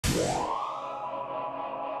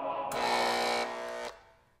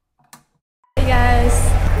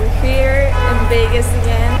Vegas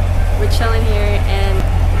again. We're chilling here and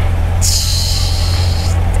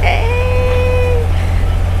dang.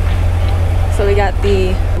 So we got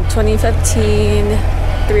the 2015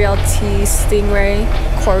 3LT Stingray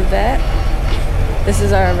Corvette. This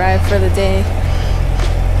is our ride for the day.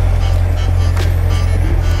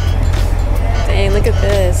 Dang, look at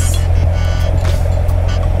this.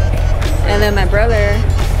 And then my brother,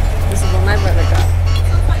 this is what my brother got.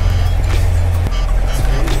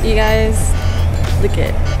 You guys, look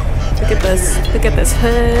at this. Look at this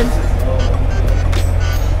hood.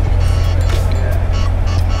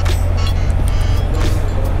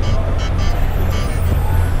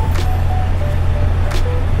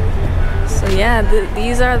 So yeah,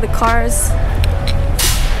 these are the cars.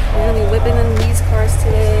 We're gonna be whipping in these cars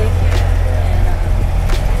today,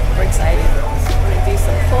 and we're excited. We're gonna do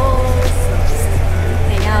some pulls, just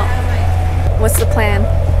hang out. What's the plan?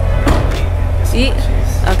 Eat?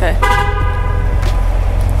 Okay.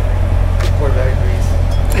 Corvette grease.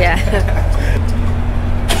 Yeah.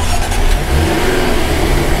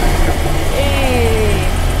 Hey.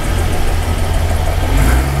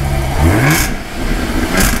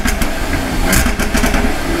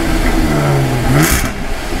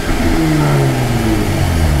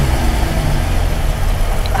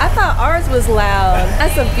 I thought ours was loud.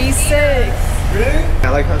 That's a V6. Really? I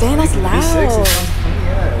like how dang, that's loud. V6, it sounds clean.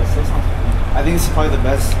 Yeah, it still sounds clean. I think this is probably the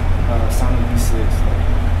best sounding V6.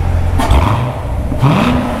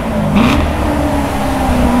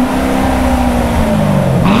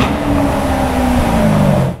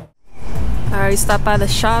 I already stopped by the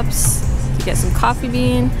shops to get some coffee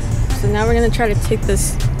bean. So now we're gonna try to take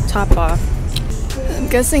this top off. I'm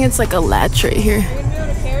guessing it's like a latch right here. Are you gonna be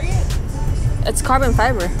able to carry it? It's carbon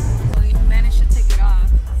fiber. We managed to take it off.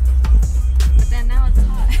 But then now it's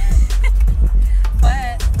hot.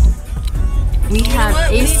 But we have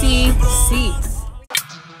AC seats.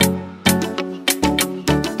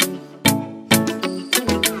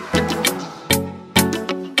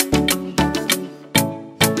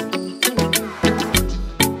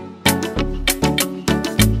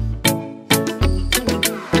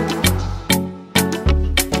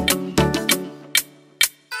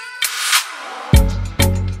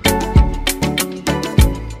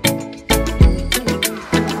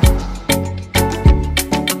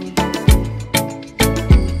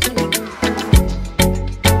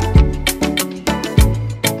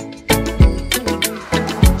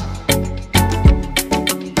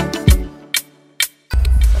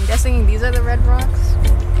 These are the red rocks?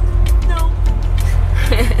 No.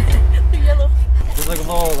 They're yellow. There's like a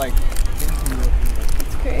little like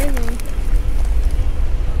It's crazy. It's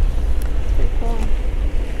pretty cool.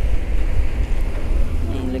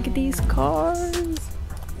 Hey, look at these cars.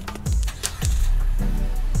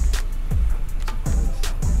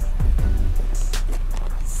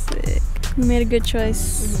 Sick. We made a good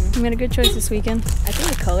choice. We made a good choice this weekend. I think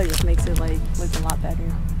the color just makes it like look a lot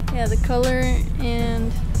better. Yeah, the color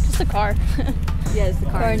and just the car. Yeah, it's the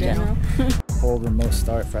car in general. hold remote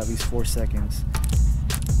start for at least 4 seconds.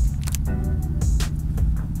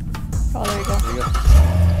 Oh, there you go. There you go.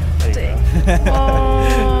 There you go.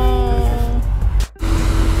 Oh.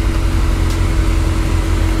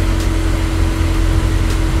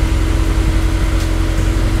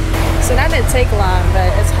 So that didn't take long,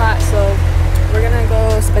 but it's hot, so we're gonna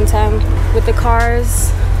go spend time with the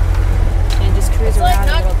cars and just cruise around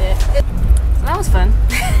a little bit. So that was fun.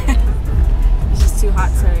 It's just too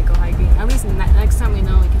hot to go hiking. At least next time we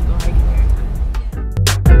know we can go hiking there.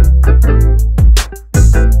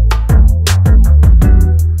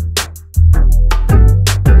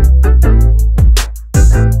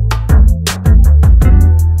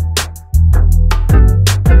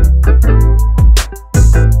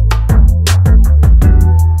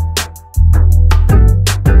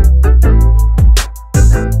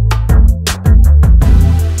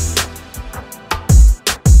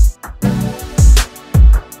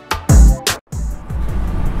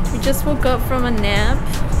 Just woke up from a nap,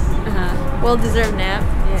 well-deserved nap.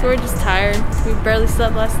 Yeah. So we're just tired. We barely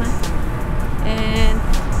slept last night, and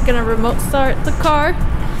I'm gonna remote start the car,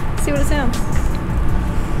 see what it sounds.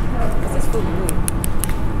 This is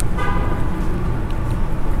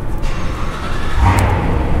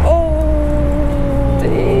oh,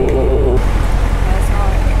 dang. That's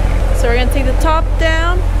hot. So we're gonna take the top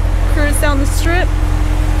down, cruise down the strip,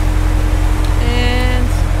 and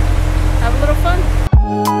have a little fun.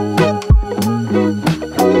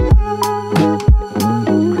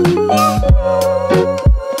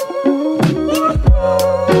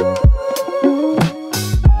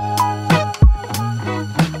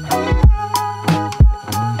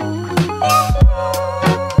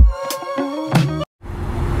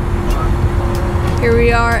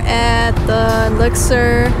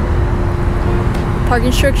 Luxor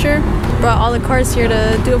parking structure. Brought all the cars here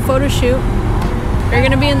to do a photo shoot. Are you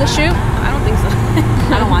gonna be in the shoot? I don't think so.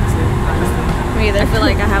 I don't want to, honestly. Me either. I feel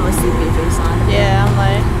like I have a sleepy face on. Yeah, I'm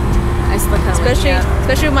like, I just look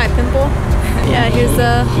especially with my pimple. Yeah, here's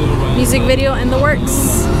the music video in the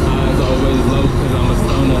works.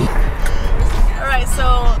 Alright,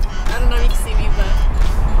 so I don't know if you can see me, but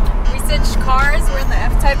we switched cars. We're in the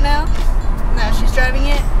F-Type now. No, she's driving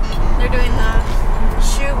it. They're doing the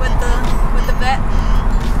shoot with the vet.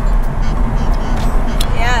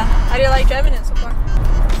 Yeah, how do you like driving it so far?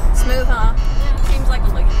 Smooth, huh? Yeah, seems like a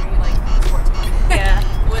luxury, like sports car. Yeah.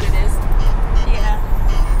 What it is. Yeah.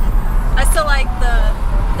 I still like the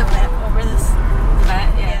vet over this. But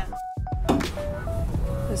yeah.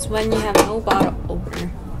 This when you have no bottle opener.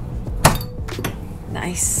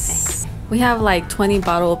 Nice. We have like 20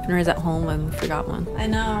 bottle openers at home and we forgot one. I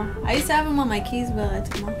know. I used to have them on my keys, but I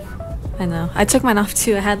took them off. I know. I took mine off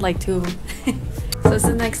too. I had like 2 of them. So it's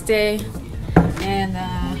the next day, and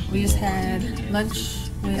we just had lunch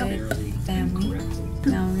with family.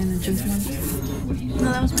 Now we're gonna drink some.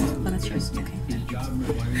 No, that was mine. Oh, that's yours. Okay.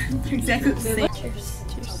 They're exactly the same. Cheers.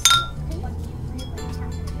 Cheers.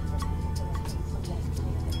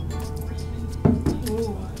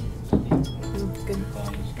 Ooh. Good.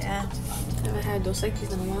 Yeah. Haven't had Dos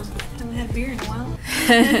Equis in a while. Haven't had beer in a while.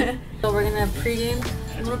 So we're gonna pregame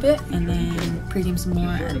a little bit and then pregame some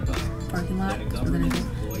more at the parking lot. So we're gonna go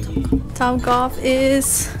TopGolf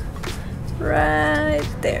is right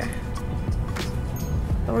there.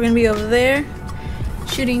 So we're gonna be over there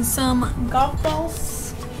shooting some golf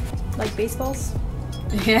balls, like baseballs.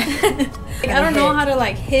 Yeah. Like, I don't know how to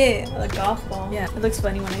like hit a golf ball. Yeah. It looks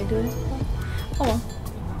funny when I do it. Oh well.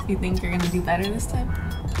 You think you're gonna do better this time?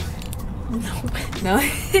 No.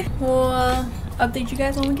 We'll update you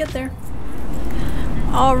guys when we get there.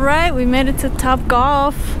 All right, we made it to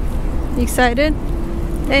TopGolf. You excited?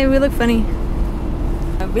 Hey, we look funny.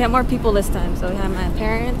 We have more people this time. So we have my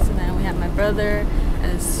parents, and then we have my brother,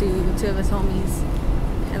 and two of his homies,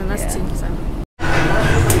 and then that's 2. So.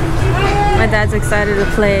 My dad's excited to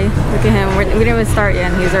play. Look at him. We didn't even start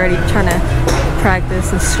yet, and he's already trying to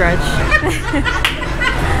practice and stretch.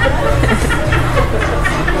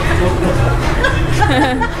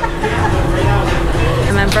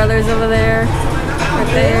 And my brother's over there,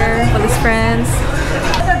 right there, with his friends.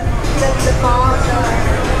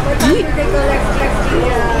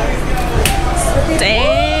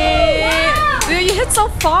 Dang! Dude, you hit so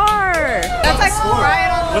far! That's like right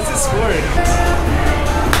on. What's the score?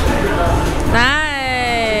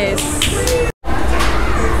 Nice!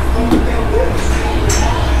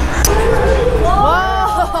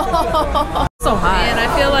 Whoa! So hot. Man, I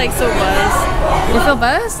feel like so buzzed. You feel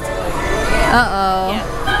buzzed? Uh-oh. Yeah.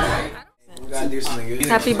 We gotta do something good.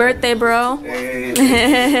 Happy birthday, bro. Hey.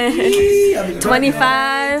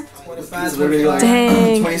 25. 25. Literally like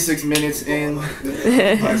Dang. 26 minutes in my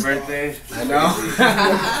birthday. I know.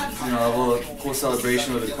 You know, a little cool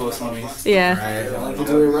celebration with the close homies. Yeah. Right. We'll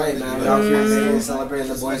do it right now. We're out here celebrating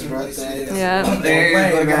the boy's birthday. Yeah.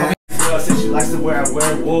 Hey, since she likes to wear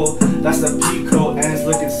wool, that's the Pico and it's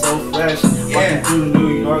looking so fresh. Walking through New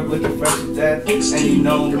York looking fresh to death. And you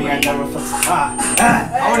know me, I never felt so hot. I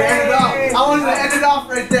wanna end it off. I wanted to end it off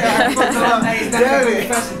right there.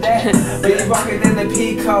 But you walking in the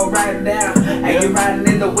Pico riding down, and you riding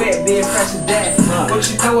in the whip, being fresh to death. What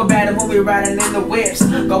you know about it when we riding in the whips?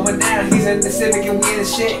 Going down, he's in the Civic and we in the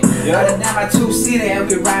shit. Riding down my 2-seater and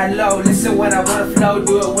we ride low. Listen when I wanna flow,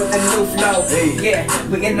 do it with the new flow. Yeah,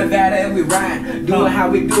 we in Nevada and we ride. Do it how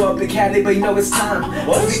we do up in Cali, but you know it's time.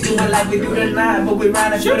 We do it like we do tonight, but we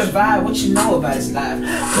riding for the vibe. What you know about this life?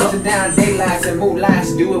 Close it down, daylights and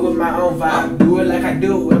moonlights. Do it with my own vibe. Do it like I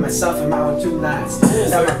do it with myself and my own 2 nights.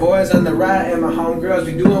 Now my boys on the ride and my homegirls,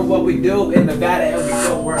 we doing what we do in Nevada and we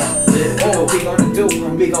go work. Oh, what we gonna do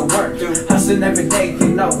and we gonna work. Hustling every day, you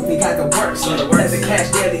know, we got the work. So as the cash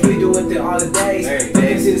daily, we do it all the days.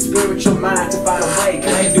 Busy the spiritual mind to find a way.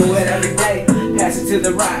 Cause we do it every day. Pass it to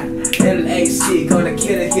the right. LAC, gonna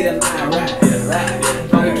kill it, hit a line, right?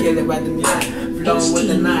 Gonna kill it right the night. Flowing with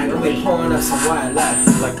the night, and we pouring up some wild life.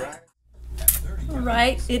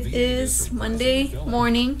 Alright, it is Monday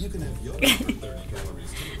morning.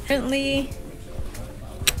 Currently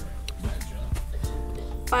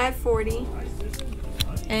 5:40,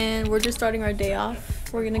 and we're just starting our day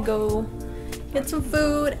off. We're gonna go get some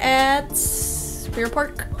food at Spear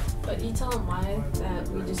Park. But you tell them why that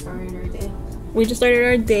we just started our day. We just started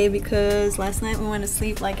our day because last night we went to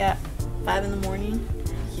sleep like at 5 in the morning.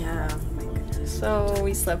 Yeah, oh my goodness. So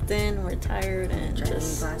we slept in, we're tired and Drained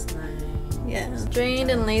just last night. yeah, drained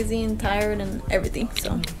and lazy and tired and everything.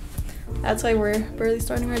 So That's why we're barely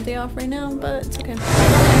starting our day off right now, but it's okay.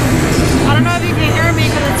 I don't know if you can hear me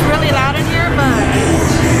because it's really loud in here, but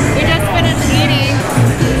we just finished eating.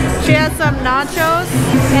 She had some nachos,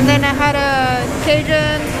 and then I had a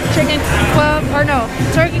Cajun chicken club, or no,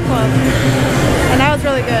 turkey club, and that was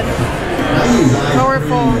really good. But we're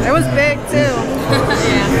full. It was big too.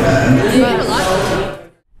 Yeah.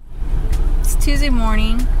 It's Tuesday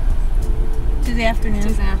morning. Tuesday afternoon.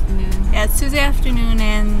 Tuesday afternoon. Yeah, it's Tuesday afternoon,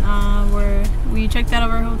 and we checked out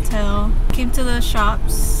of our hotel, came to the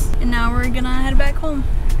shops, and now we're gonna head back home.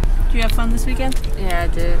 Did you have fun this weekend? Yeah, I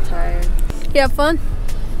did. Tired. You have fun?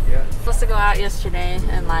 Yeah. Supposed to go out yesterday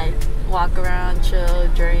and like walk around, chill,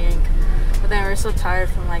 drink, but then we were so tired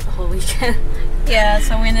from like the whole weekend. Yeah,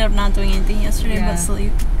 so we ended up not doing anything yesterday but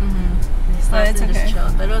sleep. But it's just okay.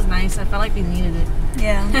 chilled. But it was nice. I felt like we needed it.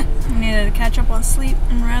 Yeah, we needed to catch up on sleep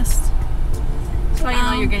and rest. That's why you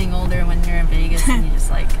know you're getting older when you're in Vegas and you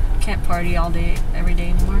just like can't party all day, every day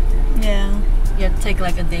anymore. Yeah. You have to take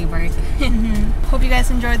like a day break. Hope you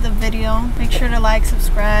guys enjoyed the video. Make sure to like,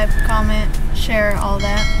 subscribe, comment, share, all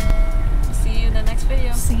that. See you in the next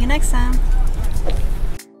video. See you next time.